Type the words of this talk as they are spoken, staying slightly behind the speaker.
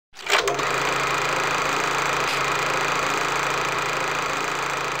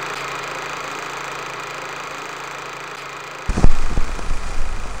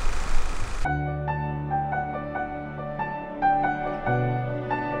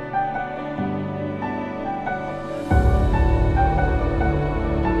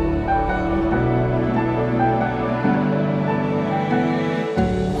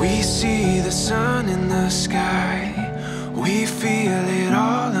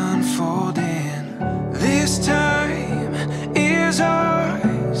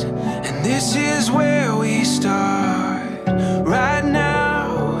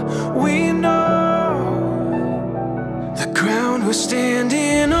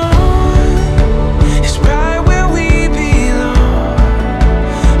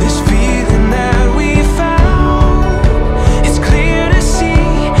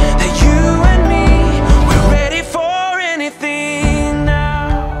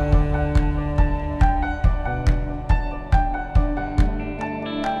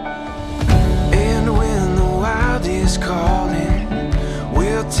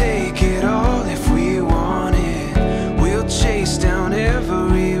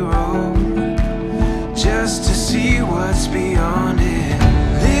every road just to see what's beyond it.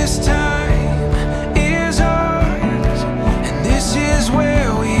 This time is ours, and this is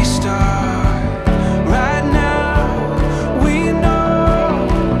where we start. Right now, we know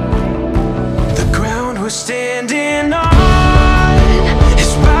the ground we're standing on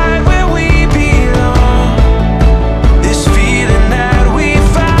is right where we belong. This feeling that we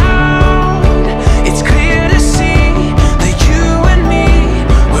found, it's clear to see that you and me,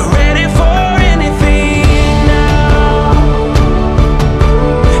 we're ready for anything now.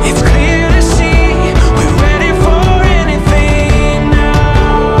 It's clear to see we're ready for anything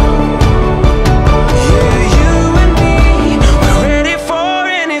now. Yeah, you and me, we're ready for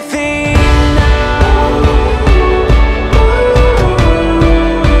anything now. We're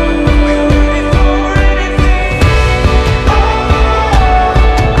ready for anything.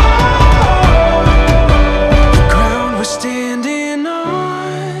 The ground we're standing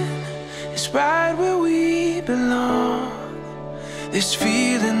on is right where we belong. This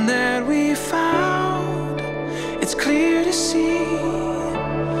feeling that we found, it's clear to see.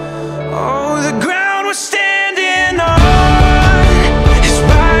 Oh, the ground we're standing on is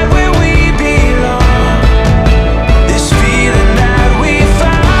right where we belong. This feeling that we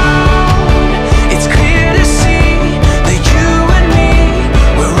found, it's clear to see that you and me,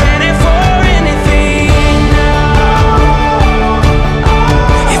 we're ready for anything now.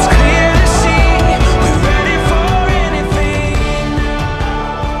 It's clear to see we're ready for anything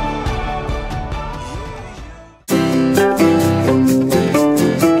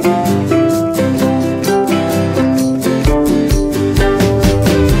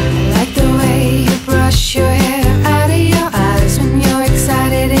like the way you brush your hair out of your eyes when you're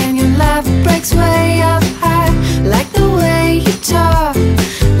excited and your laugh breaks way up high. Like the way you talk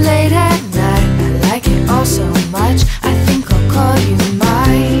late at night. I like it all so much. I think I'll call you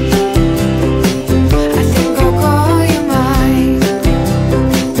mine. I think I'll call you mine.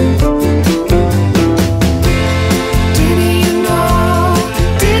 Didn't you know?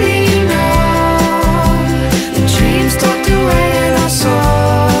 Didn't you know? The dreams tucked away in our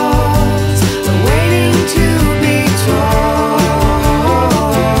souls are waiting to be told.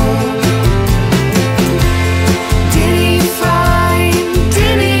 Didn't you find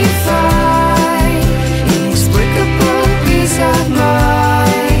inexplicable peace of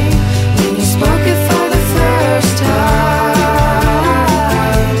mind when you spoke it for the first time?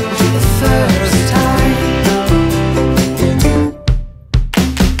 The first time.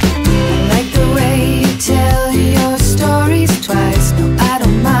 I like the way you tell your stories twice. No, I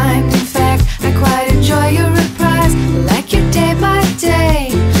don't mind. In fact, I quite enjoy your reprise. I like your day by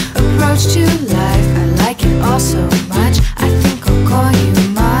day approach to life. I like it all so much. I think I'll call you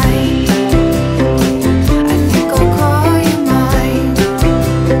mine. I think I'll call you mine.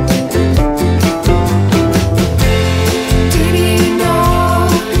 Didn't you know?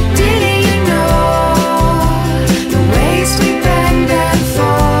 Didn't you know? The ways we bend and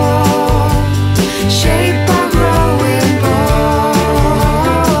fall shape our growing bone.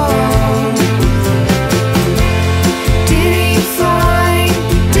 Didn't you find?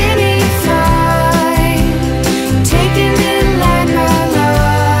 Taking it line by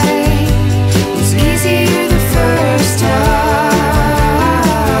line was easier the first time.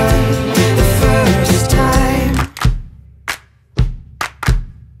 The first time.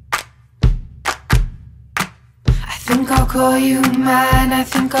 I think I'll call you mine. I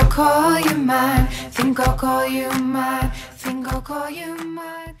think I'll call you mine. Think I'll call you mine. Think I'll call you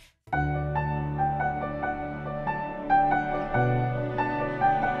mine.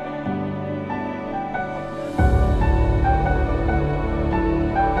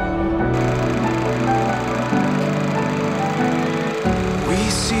 We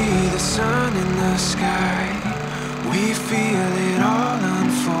see the sun in the sky. We feel it all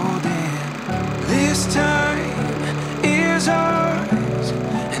unfolding. This time is ours,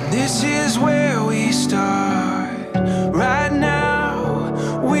 and this is where we start. Right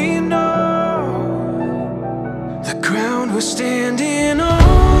now, we know the ground we're standing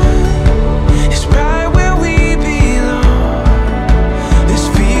on is right where we belong. This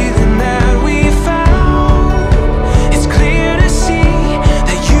feeling that we found, it's clear to see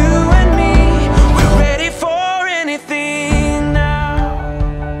that you and me, we're ready for anything now.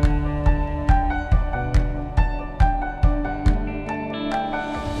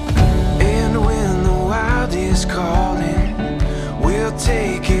 And when the wild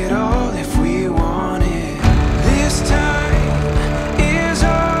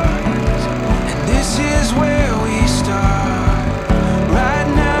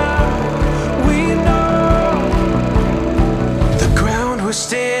we're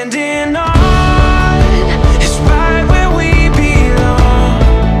standing on is right where we belong.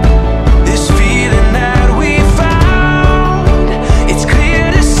 This feeling that we found, it's clear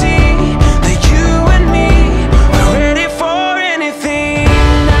to see that you and me, we're ready for anything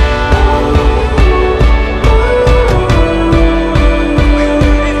now. We're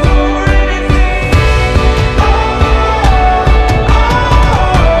ready for anything.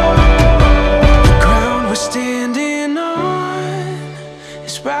 The ground we're standing on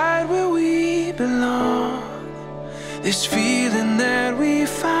is right where we belong. This feeling that we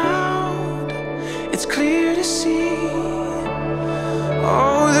find,